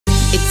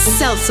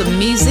Salsa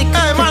Music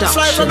Hey man,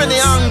 fly from any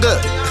angle.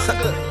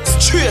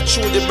 Straight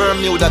through the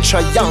Bermuda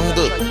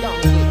Triangle.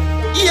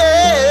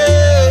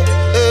 Yeah,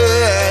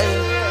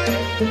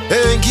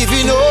 ain't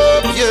giving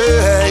up,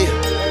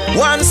 yeah.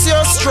 Once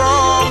you're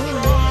strong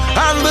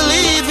and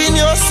believe in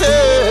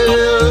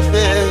yourself,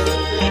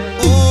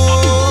 yeah.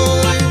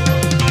 Ooh.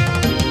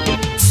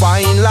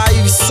 Find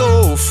life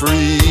so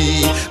free.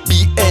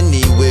 Be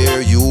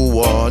anywhere you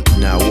want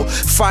now.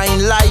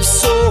 Find life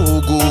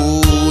so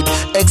good.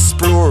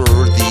 Explore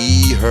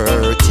the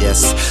hurt,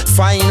 yes.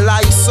 Find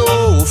life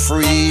so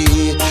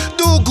free.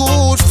 Do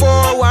good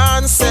for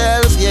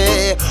oneself,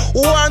 yeah.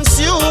 Once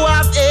you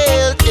have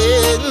health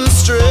and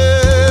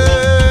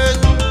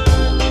strength.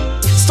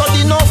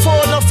 Study no for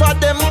enough of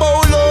them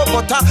bolo,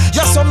 but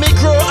yes, so me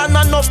grow and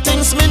enough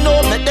things me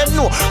know. Make them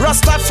know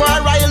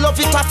Rastafari love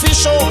it a fish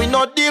show. We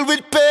not deal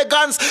with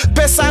pagans,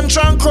 pests and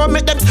drunk crow.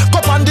 Make them go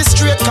on the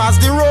street cause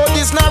the road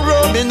is not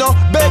road. Me no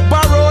beg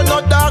borrow,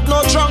 no dog,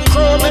 no drunk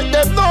crow. Make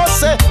them know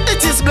say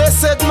it is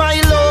blessed my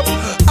love.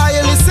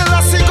 I listen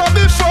I sing go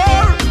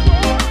before.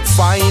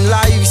 Find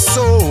life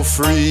so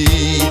free.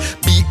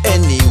 Be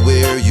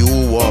anywhere you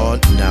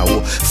want now.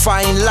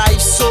 Find life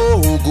so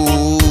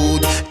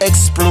good.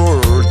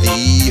 Explore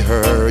the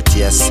hurt,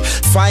 yes.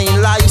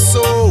 Find life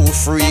so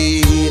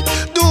free.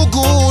 Do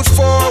good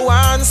for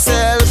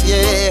oneself,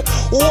 yeah.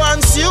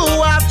 Once you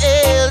have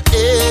health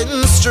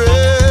and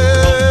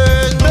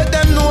strength. Let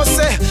them know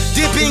say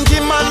the pinky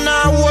man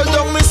now hold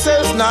on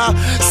myself now.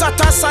 Sat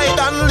aside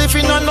and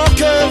living on no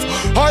cave.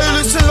 I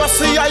listen to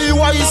say I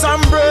wise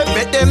and brave.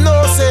 Make them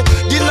know say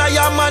deny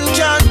a man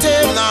can't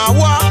tame. Now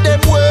walk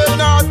them way,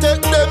 now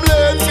take them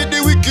lane for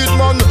the wicked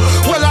man.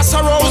 Well I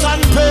sorrows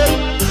and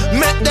pain.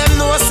 Make them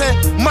know say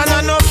man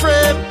are no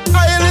afraid.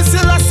 I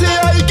listen to say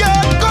I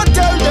get go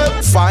tell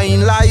them.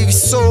 Find life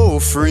so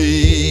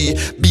free.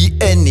 Be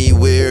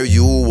anywhere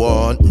you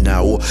want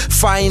now.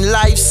 Find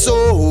life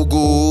so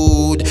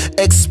good.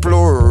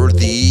 Explore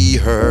the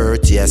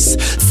hurt, yes.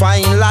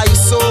 Find life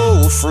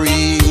so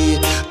free.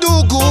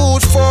 Do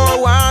good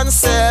for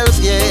oneself,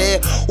 yeah.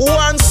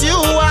 Once you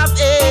have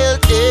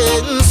health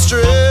and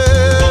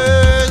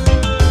strength.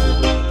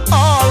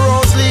 All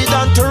roads lead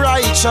unto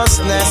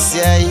righteousness,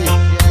 yeah.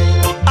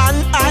 And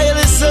I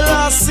listen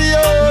I see,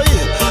 oh,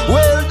 yeah.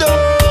 Well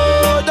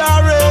done the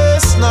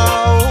race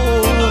now.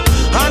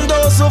 And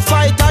those who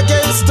fight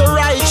against the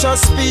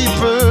righteous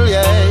people,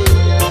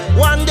 yeah.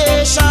 One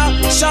day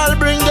shall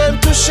bring them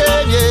to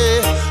shame,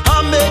 yeah.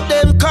 And make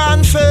them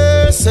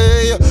confess,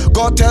 yeah.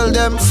 Go tell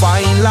them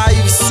find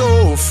life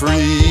so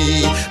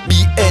free.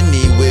 Be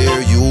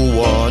anywhere you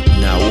want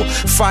now.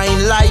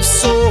 Find life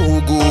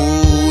so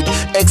good.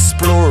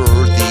 Explore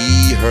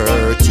the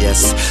hurt,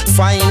 yes.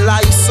 Find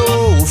life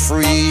so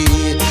free.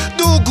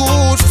 Do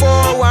good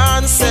for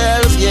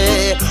oneself,